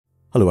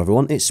Hello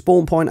everyone, it's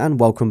SpawnPoiint and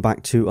welcome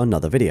back to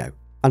another video.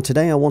 And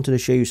today I wanted to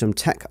show you some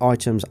tech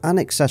items and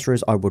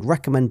accessories I would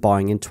recommend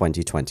buying in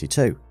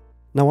 2022.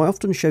 Now I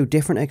often show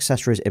different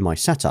accessories in my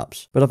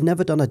setups, but I've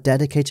never done a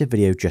dedicated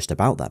video just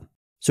about them.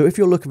 So if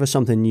you're looking for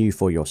something new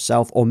for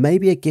yourself or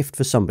maybe a gift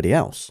for somebody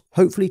else,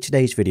 hopefully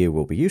today's video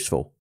will be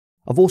useful.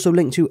 I've also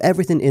linked to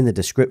everything in the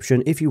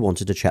description if you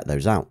wanted to check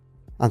those out.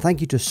 And thank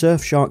you to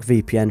Surfshark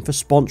VPN for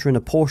sponsoring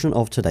a portion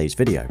of today's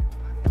video.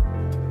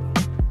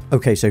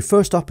 Okay, so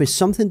first up is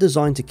something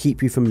designed to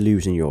keep you from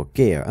losing your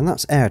gear, and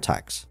that's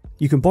AirTags.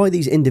 You can buy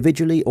these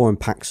individually or in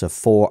packs of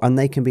 4, and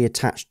they can be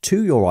attached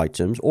to your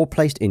items or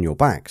placed in your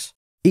bags.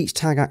 Each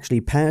tag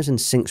actually pairs and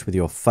syncs with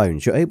your phone,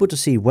 so you're able to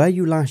see where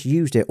you last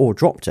used it or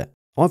dropped it.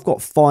 I've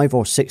got 5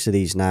 or 6 of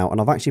these now,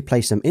 and I've actually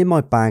placed them in my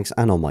bags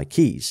and on my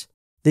keys.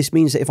 This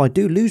means that if I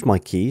do lose my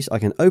keys, I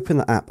can open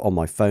the app on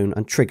my phone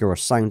and trigger a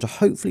sound to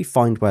hopefully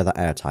find where the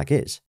AirTag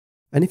is.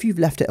 And if you've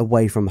left it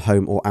away from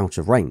home or out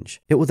of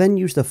range, it will then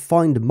use the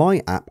Find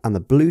My app and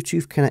the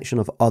Bluetooth connection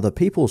of other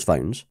people's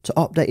phones to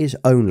update its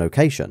own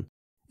location.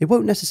 It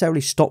won't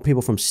necessarily stop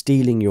people from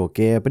stealing your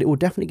gear, but it will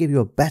definitely give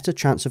you a better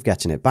chance of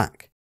getting it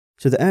back.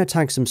 So the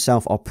AirTags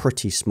themselves are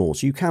pretty small,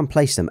 so you can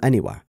place them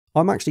anywhere.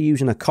 I'm actually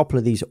using a couple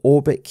of these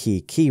Orbit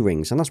key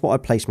rings, and that's what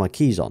I place my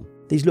keys on.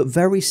 These look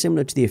very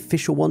similar to the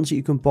official ones that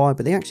you can buy,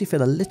 but they actually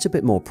feel a little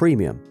bit more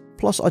premium.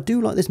 Plus, I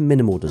do like this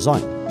minimal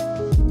design.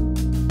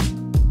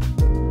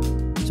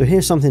 So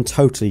here's something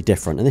totally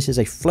different, and this is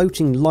a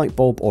floating light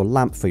bulb or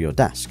lamp for your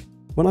desk.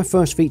 When I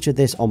first featured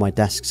this on my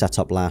desk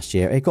setup last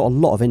year, it got a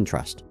lot of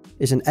interest.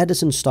 It's an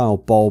Edison style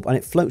bulb and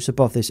it floats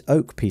above this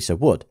oak piece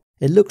of wood.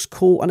 It looks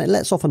cool and it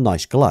lets off a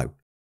nice glow.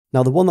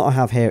 Now the one that I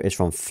have here is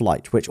from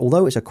Flight, which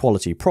although it's a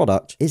quality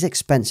product, is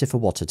expensive for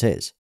what it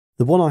is.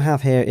 The one I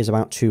have here is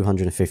about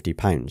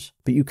 £250,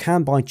 but you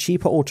can buy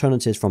cheaper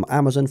alternatives from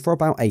Amazon for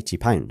about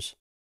 £80.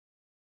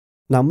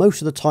 Now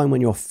most of the time when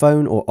your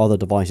phone or other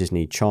devices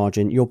need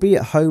charging, you'll be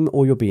at home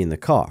or you'll be in the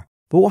car.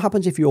 But what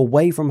happens if you're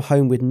away from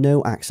home with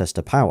no access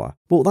to power?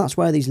 Well, that's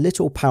where these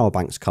little power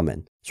banks come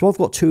in. So I've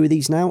got 2 of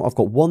these now. I've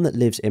got one that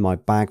lives in my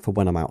bag for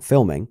when I'm out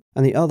filming,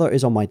 and the other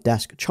is on my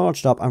desk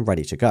charged up and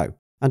ready to go.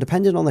 And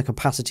depending on the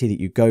capacity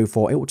that you go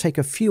for, it will take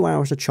a few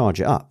hours to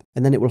charge it up,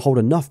 and then it will hold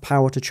enough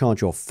power to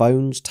charge your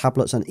phones,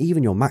 tablets, and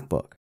even your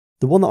MacBook.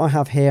 The one that I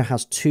have here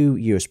has 2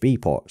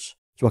 USB ports,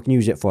 so I can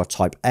use it for a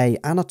Type A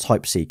and a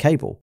Type C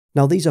cable.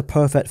 Now these are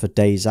perfect for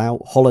days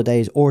out,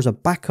 holidays, or as a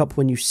backup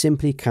when you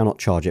simply cannot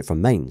charge it from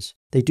mains.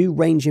 They do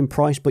range in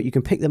price, but you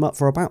can pick them up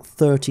for about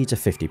 £30 to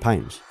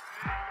 £50.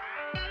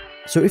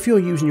 So if you're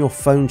using your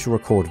phone to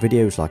record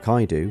videos like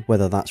I do,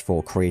 whether that's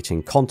for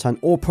creating content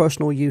or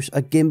personal use,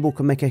 a gimbal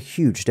can make a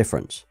huge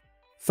difference.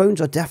 Phones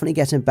are definitely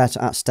getting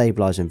better at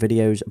stabilizing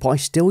videos, but I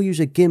still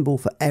use a gimbal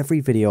for every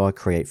video I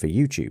create for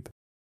YouTube.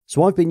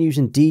 So I've been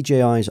using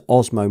DJI's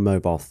Osmo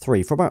Mobile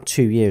 3 for about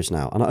 2 years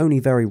now, and I only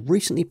very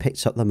recently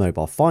picked up the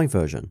Mobile 5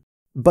 version.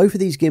 Both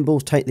of these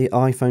gimbals take the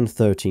iPhone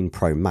 13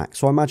 Pro Max,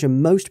 so I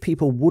imagine most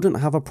people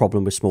wouldn't have a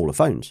problem with smaller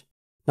phones.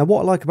 Now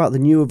what I like about the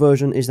newer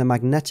version is the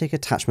magnetic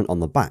attachment on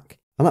the back,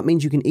 and that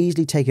means you can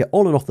easily take it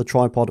on and off the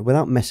tripod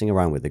without messing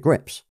around with the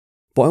grips.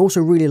 But I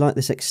also really like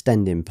this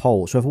extending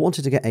pole, so if I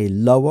wanted to get a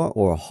lower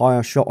or a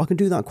higher shot, I can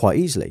do that quite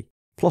easily.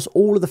 Plus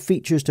all of the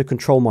features to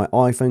control my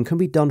iPhone can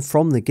be done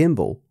from the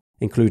gimbal,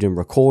 including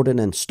recording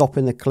and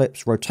stopping the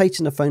clips,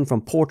 rotating the phone from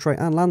portrait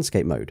and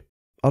landscape mode.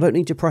 I don't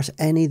need to press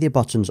any of the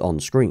buttons on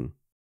screen.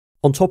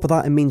 On top of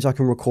that, it means I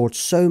can record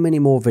so many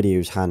more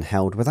videos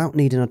handheld without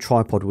needing a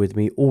tripod with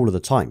me all of the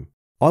time.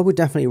 I would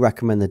definitely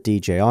recommend the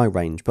DJI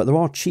range, but there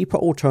are cheaper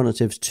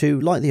alternatives too,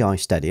 like the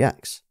iSteady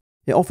X.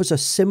 It offers a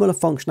similar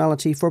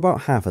functionality for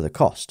about half of the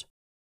cost.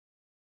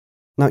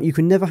 Now you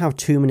can never have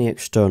too many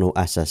external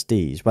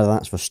SSDs, whether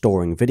that's for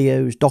storing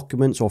videos,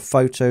 documents or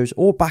photos,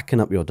 or backing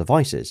up your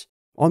devices.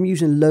 I'm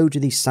using loads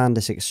of these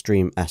SanDisk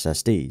Extreme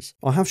SSDs.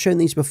 I have shown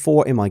these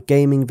before in my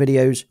gaming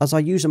videos, as I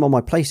use them on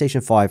my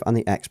PlayStation 5 and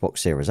the Xbox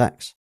Series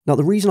X. Now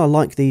the reason I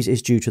like these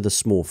is due to the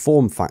small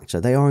form factor.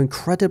 They are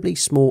incredibly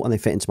small and they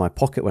fit into my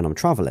pocket when I'm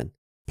travelling.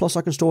 Plus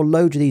I can store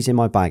loads of these in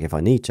my bag if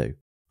I need to.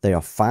 They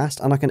are fast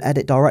and I can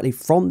edit directly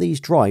from these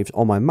drives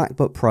on my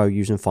MacBook Pro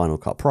using Final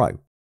Cut Pro.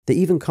 They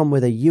even come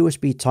with a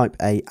USB Type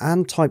A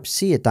and Type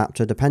C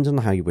adapter depending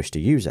on how you wish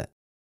to use it.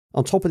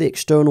 On top of the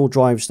external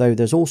drives though,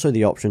 there's also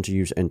the option to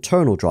use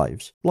internal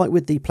drives, like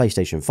with the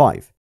PlayStation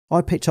 5.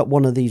 I picked up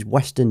one of these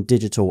Western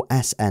Digital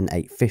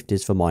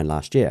SN850s for mine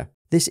last year.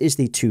 This is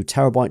the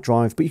 2TB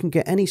drive, but you can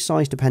get any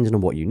size depending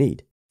on what you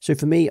need. So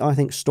for me, I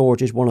think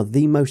storage is one of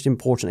the most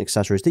important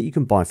accessories that you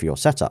can buy for your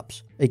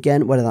setups.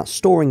 Again, whether that's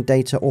storing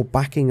data or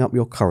backing up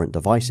your current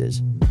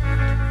devices.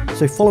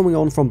 So following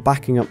on from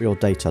backing up your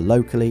data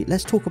locally,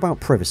 let's talk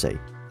about privacy.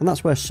 And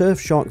that's where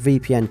Surfshark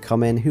VPN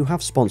come in, who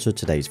have sponsored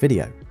today's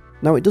video.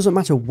 Now it doesn't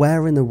matter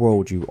where in the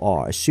world you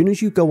are, as soon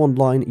as you go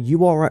online,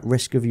 you are at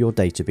risk of your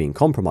data being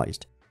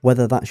compromised.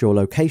 Whether that's your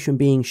location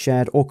being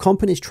shared or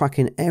companies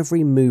tracking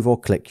every move or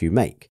click you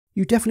make,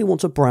 you definitely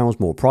want to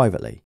browse more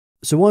privately.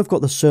 So I've got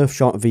the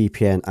Surfshark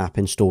VPN app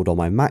installed on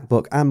my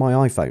MacBook and my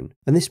iPhone,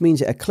 and this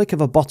means at a click of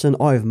a button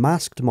I have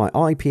masked my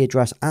IP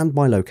address and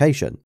my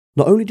location.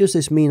 Not only does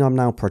this mean I'm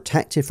now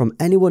protected from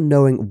anyone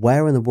knowing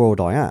where in the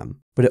world I am,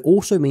 but it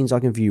also means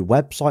I can view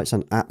websites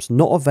and apps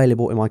not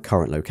available in my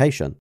current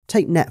location.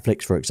 Take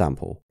Netflix for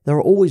example. There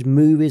are always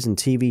movies and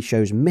TV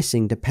shows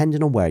missing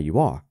depending on where you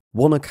are.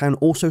 One account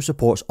also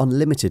supports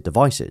unlimited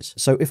devices,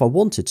 so if I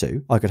wanted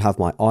to, I could have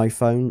my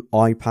iPhone,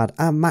 iPad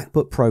and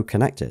MacBook Pro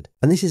connected.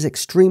 And this is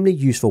extremely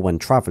useful when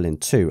travelling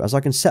too, as I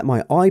can set my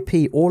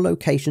IP or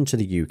location to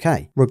the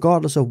UK,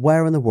 regardless of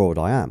where in the world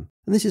I am.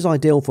 And this is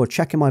ideal for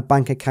checking my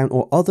bank account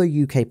or other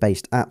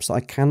UK-based apps that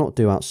I cannot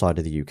do outside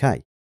of the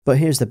UK. But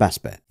here's the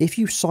best bit. If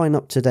you sign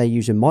up today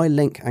using my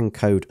link and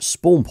code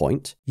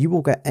SpawnPoiint, you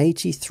will get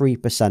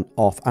 83%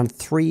 off and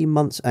 3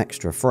 months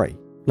extra free.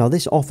 Now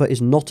this offer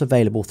is not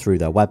available through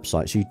their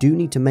website, so you do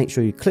need to make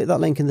sure you click that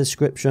link in the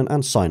description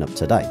and sign up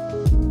today.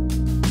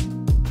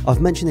 I've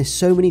mentioned this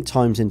so many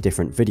times in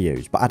different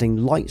videos, but adding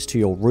lights to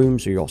your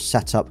rooms or your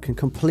setup can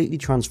completely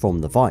transform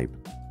the vibe.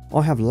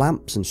 I have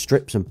lamps and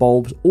strips and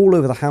bulbs all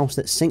over the house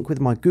that sync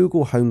with my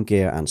Google Home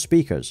gear and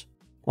speakers.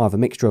 I have a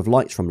mixture of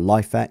lights from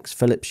LifeX,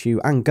 Philips Hue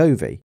and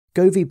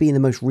Govee being the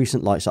most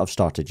recent lights that I've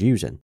started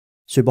using.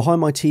 So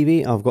behind my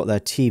TV, I've got their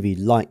TV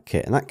light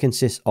kit, and that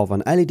consists of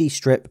an LED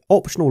strip,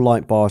 optional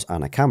light bars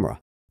and a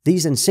camera.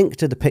 These then sync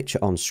to the picture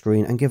on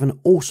screen and give an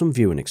awesome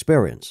viewing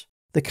experience.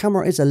 The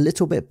camera is a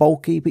little bit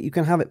bulky, but you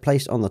can have it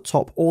placed on the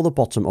top or the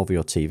bottom of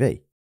your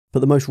TV. But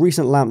the most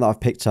recent lamp that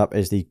I've picked up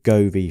is the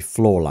Govee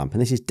floor lamp,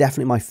 and this is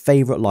definitely my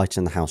favourite light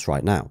in the house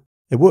right now.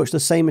 It works the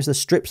same as the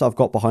strips I've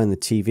got behind the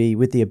TV,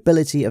 with the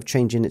ability of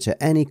changing it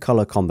to any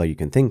colour combo you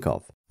can think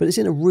of, but it's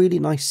in a really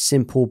nice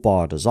simple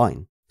bar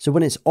design. So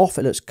when it's off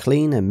it looks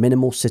clean and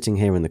minimal sitting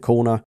here in the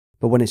corner,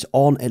 but when it's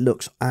on it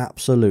looks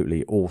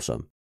absolutely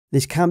awesome.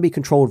 This can be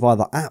controlled via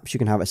the apps. You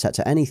can have it set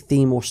to any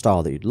theme or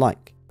style that you'd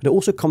like, but it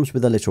also comes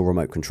with a little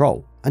remote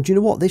control. And do you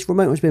know what? This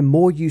remote has been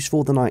more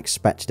useful than I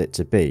expected it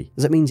to be,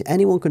 as it means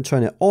anyone can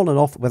turn it on and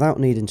off without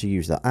needing to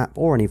use the app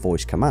or any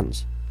voice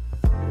commands.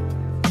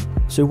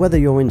 So whether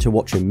you're into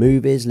watching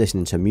movies,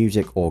 listening to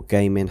music or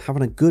gaming,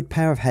 having a good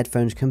pair of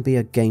headphones can be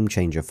a game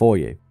changer for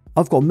you.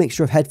 I've got a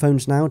mixture of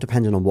headphones now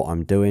depending on what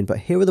I'm doing, but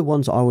here are the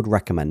ones I would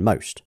recommend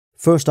most.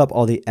 First up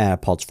are the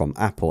AirPods from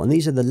Apple, and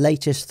these are the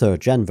latest 3rd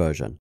gen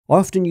version. I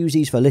often use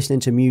these for listening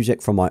to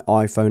music from my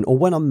iPhone or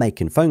when I'm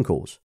making phone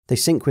calls. They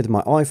sync with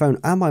my iPhone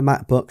and my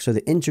MacBook, so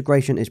the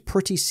integration is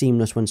pretty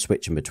seamless when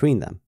switching between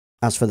them.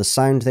 As for the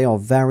sound, they are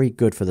very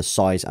good for the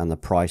size and the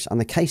price, and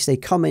the case they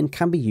come in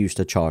can be used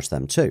to charge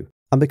them too.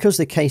 And because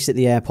the case that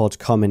the AirPods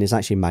come in is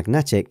actually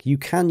magnetic, you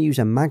can use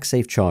a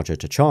MagSafe charger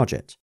to charge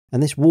it.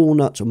 And this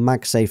walnut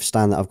MagSafe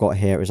stand that I've got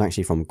here is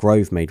actually from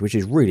Grovemade, which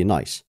is really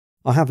nice.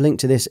 I have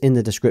linked to this in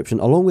the description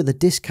along with the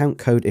discount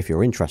code if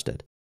you're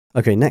interested.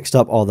 Okay, next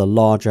up are the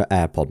larger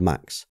AirPod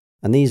Max.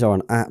 And these are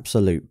an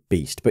absolute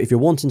beast, but if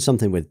you're wanting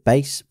something with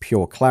bass,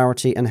 pure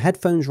clarity and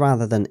headphones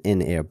rather than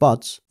in-ear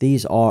buds,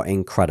 these are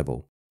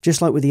incredible.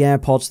 Just like with the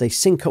AirPods, they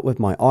sync up with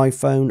my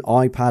iPhone,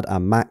 iPad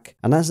and Mac,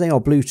 and as they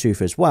are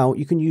Bluetooth as well,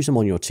 you can use them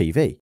on your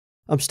TV.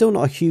 I'm still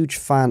not a huge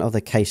fan of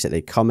the case that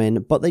they come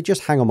in, but they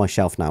just hang on my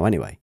shelf now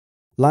anyway.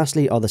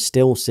 Lastly are the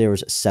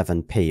SteelSeries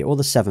 7P or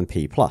the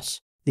 7P Plus.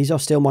 These are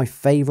still my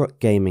favourite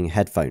gaming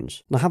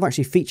headphones, and I have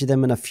actually featured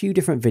them in a few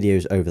different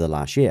videos over the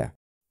last year.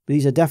 But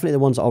these are definitely the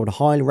ones I would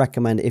highly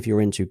recommend if you're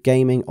into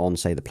gaming on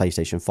say the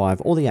PlayStation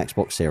 5 or the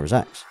Xbox Series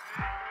X.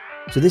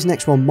 So this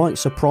next one might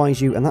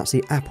surprise you, and that's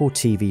the Apple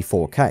TV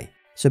 4K.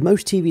 So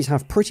most TVs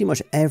have pretty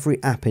much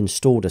every app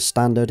installed as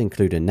standard,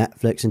 including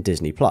Netflix and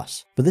Disney+.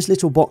 But this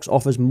little box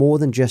offers more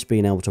than just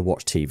being able to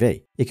watch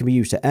TV. It can be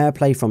used to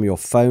AirPlay from your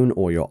phone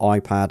or your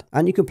iPad,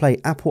 and you can play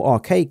Apple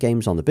Arcade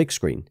games on the big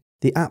screen.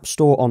 The App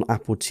Store on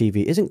Apple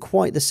TV isn't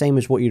quite the same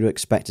as what you'd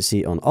expect to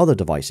see on other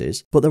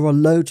devices, but there are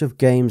loads of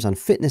games and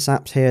fitness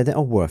apps here that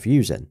are worth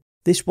using.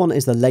 This one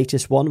is the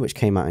latest one, which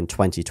came out in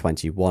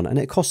 2021, and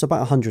it costs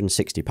about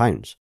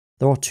 £160.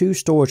 There are 2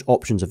 storage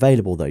options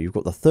available though. You've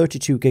got the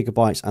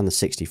 32GB and the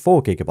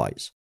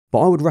 64GB. But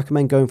I would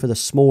recommend going for the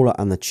smaller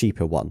and the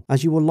cheaper one,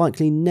 as you will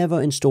likely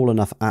never install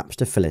enough apps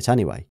to fill it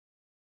anyway.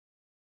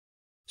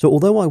 So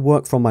although I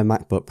work from my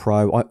MacBook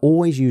Pro, I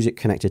always use it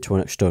connected to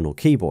an external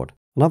keyboard.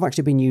 And I've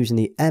actually been using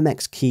the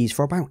MX keys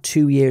for about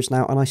 2 years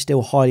now, and I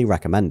still highly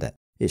recommend it.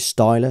 It's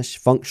stylish,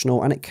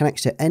 functional, and it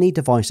connects to any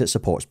device that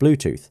supports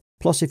Bluetooth.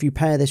 Plus if you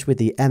pair this with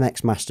the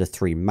MX Master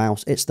 3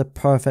 mouse, it's the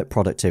perfect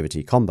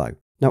productivity combo.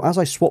 Now as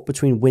I swap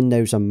between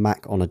Windows and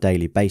Mac on a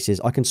daily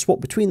basis, I can swap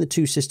between the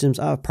 2 systems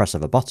at a press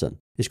of a button.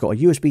 It's got a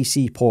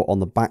USB-C port on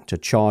the back to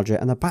charge it,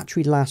 and the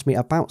battery lasts me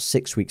about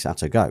 6 weeks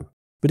at a go.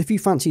 But if you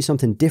fancy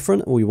something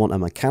different or you want a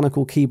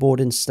mechanical keyboard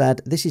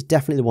instead, this is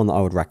definitely the one that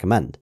I would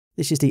recommend.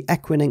 This is the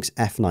Equinix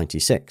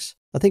F96.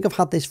 I think I've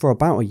had this for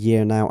about a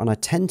year now, and I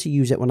tend to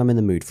use it when I'm in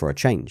the mood for a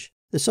change.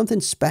 There's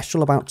something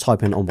special about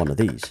typing on one of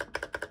these.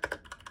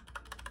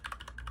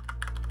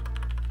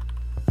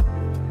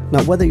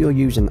 Now whether you're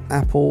using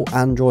Apple,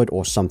 Android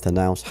or something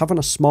else, having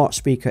a smart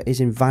speaker is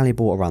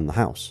invaluable around the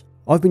house.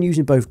 I've been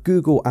using both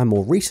Google and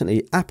more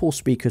recently Apple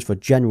speakers for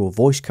general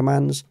voice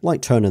commands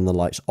like turning the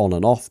lights on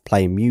and off,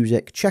 playing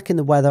music, checking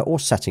the weather or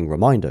setting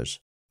reminders.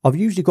 I've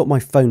usually got my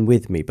phone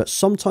with me, but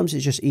sometimes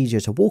it's just easier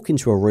to walk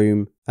into a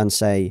room and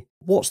say,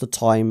 "What's the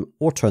time?"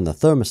 or turn the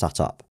thermostat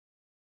up.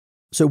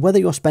 So whether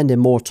you're spending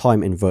more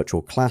time in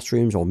virtual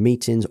classrooms or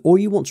meetings, or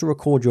you want to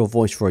record your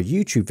voice for a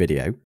YouTube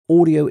video,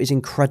 audio is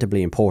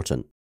incredibly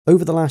important.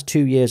 Over the last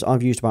 2 years,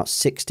 I've used about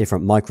 6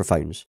 different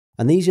microphones,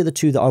 and these are the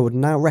 2 that I would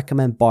now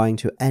recommend buying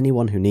to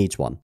anyone who needs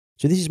one.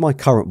 So this is my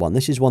current one.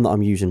 This is one that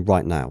I'm using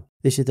right now.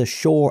 This is the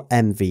Shure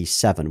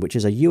MV7, which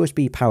is a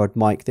USB powered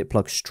mic that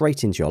plugs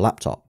straight into your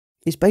laptop.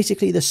 It's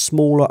basically the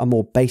smaller and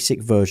more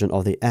basic version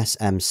of the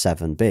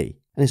SM7B,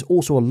 and it's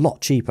also a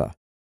lot cheaper.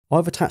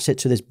 I've attached it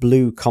to this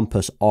blue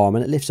compass arm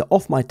and it lifts it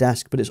off my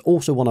desk, but it's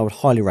also one I would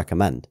highly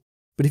recommend.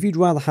 But if you'd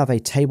rather have a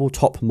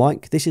tabletop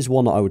mic, this is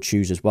one that I would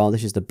choose as well.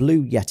 This is the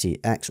Blue Yeti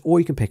X, or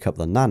you can pick up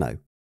the Nano.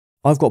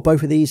 I've got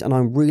both of these and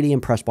I'm really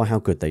impressed by how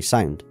good they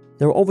sound.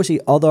 There are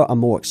obviously other and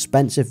more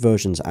expensive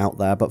versions out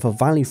there, but for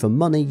value for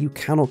money, you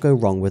cannot go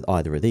wrong with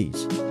either of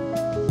these.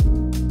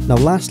 Now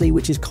lastly,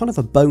 which is kind of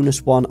a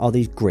bonus one, are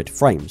these grid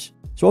frames.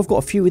 So I've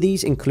got a few of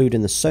these,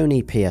 including the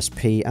Sony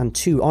PSP and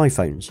 2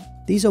 iPhones.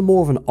 These are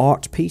more of an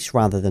art piece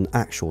rather than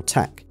actual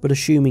tech, but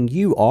assuming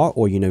you are,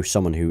 or you know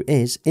someone who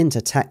is,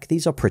 into tech,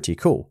 these are pretty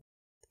cool.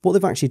 What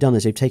they've actually done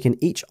is they've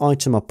taken each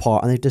item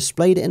apart and they've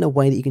displayed it in a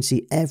way that you can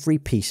see every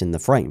piece in the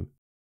frame.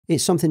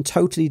 It's something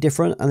totally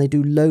different, and they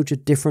do loads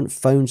of different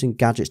phones and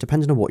gadgets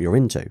depending on what you're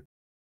into.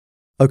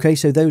 Okay,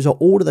 so those are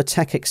all of the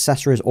tech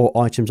accessories or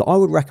items I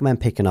would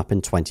recommend picking up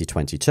in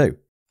 2022.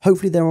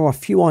 Hopefully there are a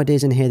few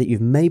ideas in here that you've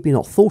maybe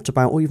not thought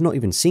about or you've not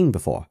even seen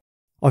before.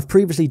 I've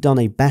previously done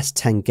a best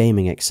 10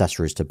 gaming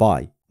accessories to buy,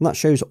 and that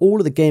shows all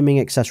of the gaming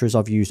accessories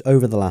I've used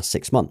over the last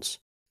 6 months.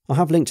 I'll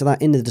have a link to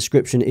that in the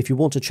description if you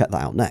want to check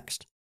that out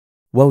next.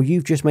 Well,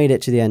 you've just made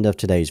it to the end of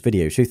today's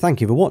video, so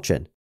thank you for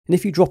watching. And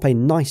if you drop a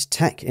nice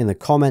tech in the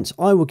comments,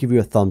 I will give you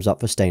a thumbs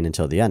up for staying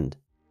until the end.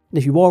 And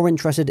if you are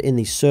interested in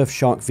the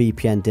Surfshark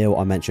VPN deal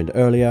I mentioned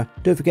earlier,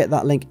 don't forget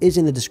that link is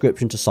in the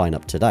description to sign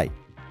up today.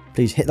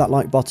 Please hit that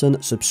like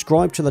button,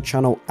 subscribe to the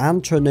channel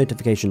and turn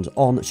notifications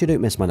on so you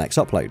don't miss my next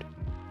upload.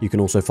 You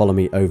can also follow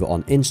me over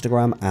on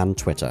Instagram and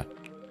Twitter.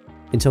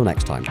 Until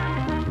next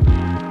time.